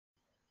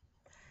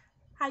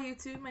Hi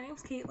YouTube, my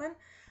name's Caitlyn.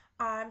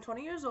 I'm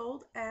 20 years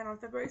old and on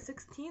February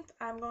 16th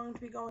I'm going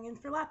to be going in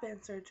for lap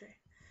band surgery.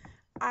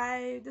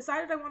 I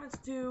decided I wanted to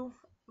do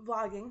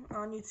vlogging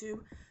on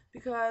YouTube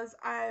because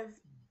I've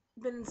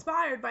been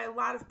inspired by a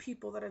lot of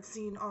people that I've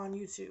seen on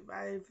YouTube.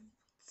 I've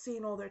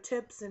seen all their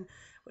tips and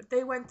what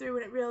they went through,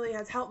 and it really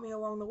has helped me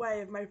along the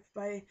way of my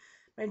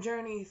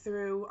journey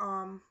through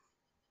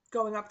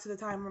going up to the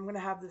time where I'm going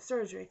to have the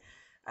surgery.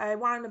 I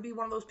wanted to be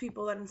one of those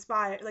people that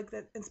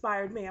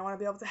inspired me. I want to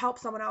be able to help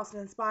someone else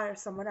and inspire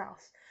someone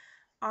else.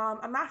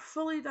 I'm not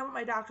fully done with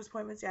my doctor's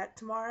appointments yet.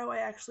 Tomorrow I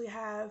actually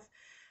have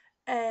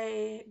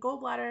a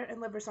gallbladder and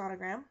liver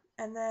sonogram,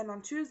 and then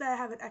on Tuesday I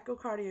have an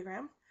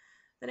echocardiogram.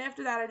 Then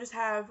after that I just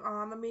have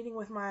a meeting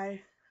with my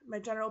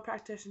general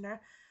practitioner,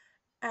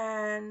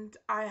 and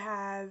I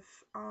have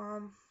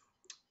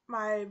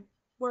my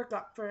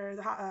workup for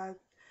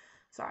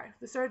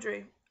the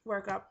surgery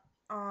workup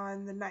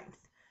on the 9th.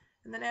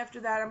 And then after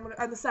that,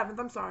 on the 7th,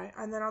 I'm sorry.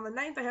 And then on the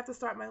 9th, I have to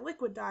start my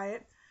liquid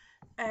diet.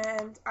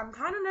 And I'm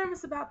kind of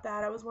nervous about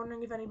that. I was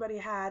wondering if anybody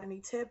had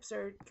any tips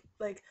or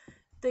like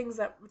things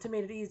that to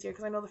make it easier,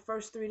 because I know the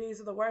first 3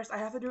 days are the worst. I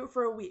have to do it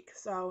for a week.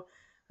 So,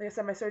 like I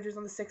said, my surgery's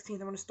on the 16th. I'm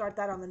going to start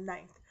that on the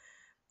 9th.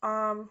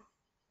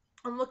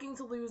 I'm looking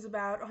to lose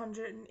about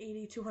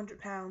 180, 200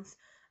 pounds.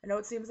 I know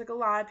it seems like a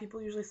lot.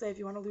 People usually say if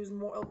you want to lose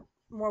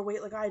more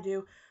weight like I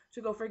do,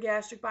 to go for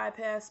gastric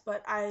bypass,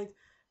 but I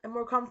am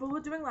more comfortable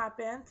with doing lap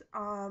band.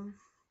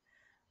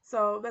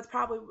 So that's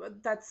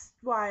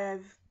why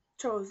I've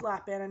chose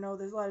lap band. I know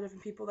there's a lot of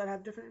different people that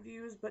have different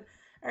views, but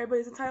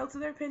everybody's entitled to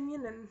their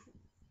opinion, and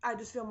I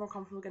just feel more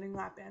comfortable getting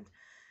lap band.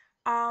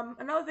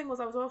 Another thing was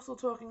I was also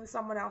talking to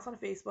someone else on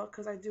Facebook,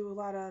 because I do a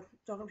lot of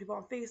talking to people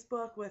on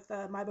Facebook with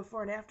my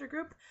before and after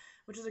group,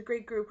 which is a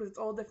great group because it's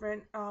all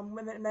different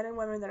men and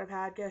women that have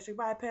had gastric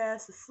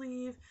bypass, the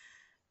sleeve,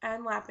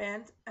 and lap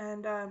band.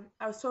 And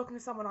I was talking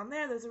to someone on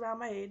there that's around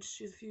my age.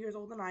 She's a few years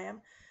older than I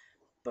am,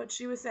 but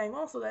she was saying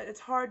also that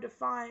it's hard to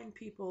find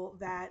people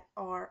that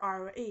are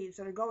our age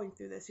that are going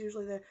through this.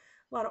 Usually there are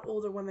a lot of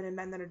older women and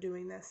men that are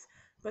doing this,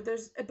 but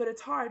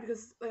it's hard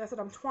because, like I said,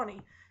 I'm 20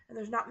 and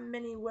there's not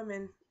many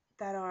women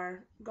that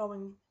are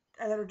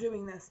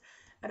doing this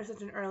at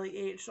such an early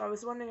age. So I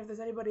was wondering if there's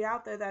anybody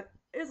out there that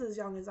is as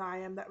young as I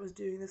am that was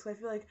doing this. I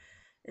feel like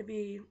it'd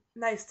be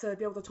nice to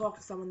be able to talk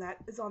to someone that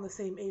is on the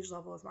same age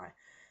level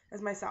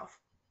as myself.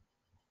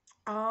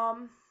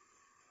 I'm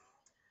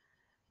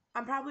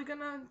probably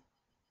gonna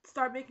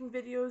start making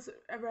videos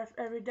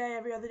every day,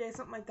 every other day,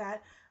 something like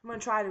that. I'm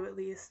gonna try to at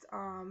least.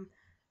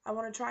 I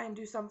want to try and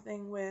do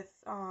something with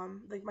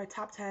like my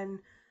top 10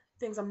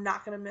 things I'm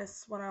not gonna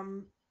miss when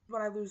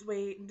I lose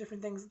weight and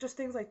different things, just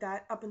things like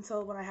that, up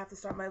until when I have to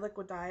start my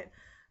liquid diet.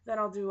 Then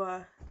I'll do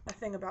a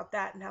thing about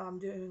that and how I'm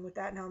doing with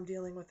that and how I'm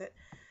dealing with it.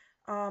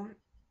 Um,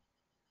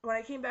 when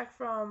I came back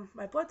from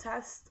my blood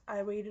test,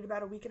 I waited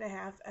about a week and a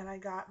half and I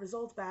got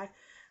results back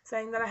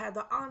saying that I had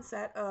the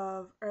onset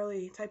of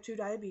early type 2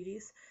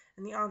 diabetes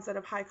and the onset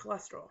of high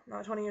cholesterol. Now,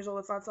 at 20 years old,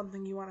 it's not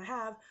something you want to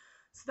have.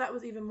 So that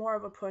was even more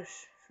of a push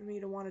for me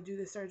to want to do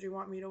this surgery,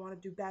 want me to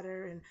want to do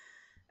better, and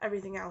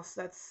everything else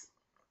that's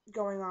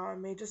going on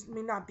with me, just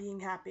me not being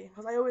happy.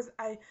 Because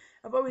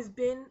I've always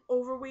been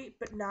overweight,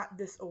 but not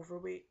this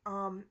overweight.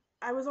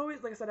 I was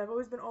always, like I said, I've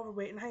always been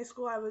overweight. In high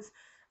school, I was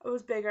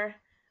bigger.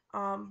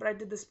 But I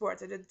did the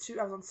sports. I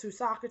was on 2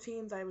 soccer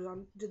teams.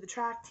 Did the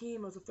track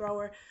team. I was a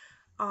thrower.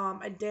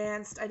 I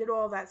danced. I did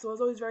all of that. So I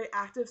was always very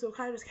active. So it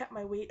kind of just kept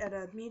my weight at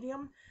a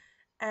medium.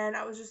 And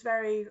I was just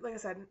very, like I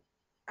said,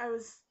 I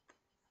was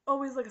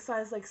always like a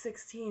size like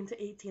 16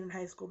 to 18 in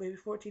high school, maybe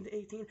 14 to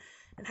 18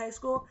 in high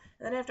school.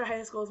 And then after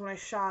high school is when I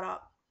shot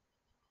up,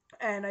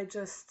 and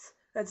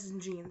that's in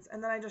jeans.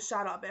 And then I just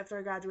shot up after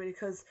I graduated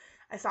because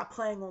I stopped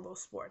playing all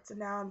those sports. And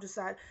now I'm just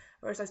at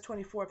or size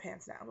 24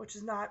 pants now, which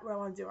is not what I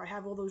want to do. I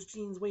have all those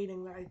jeans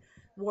waiting that I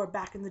wore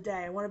back in the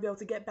day. I want to be able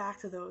to get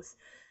back to those.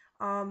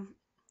 Um,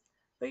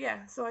 but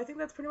yeah, so I think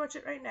that's pretty much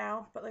it right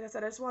now. But like I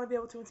said, I just want to be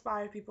able to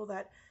inspire people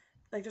that,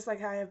 like, just like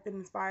how I have been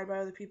inspired by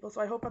other people. So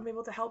I hope I'm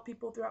able to help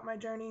people throughout my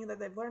journey, that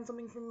they've learned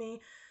something from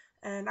me.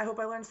 And I hope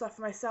I learned stuff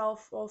for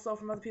myself, also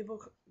from other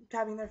people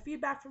having their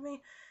feedback from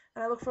me.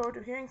 And I look forward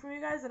to hearing from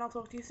you guys, and I'll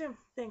talk to you soon.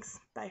 Thanks.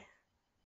 Bye.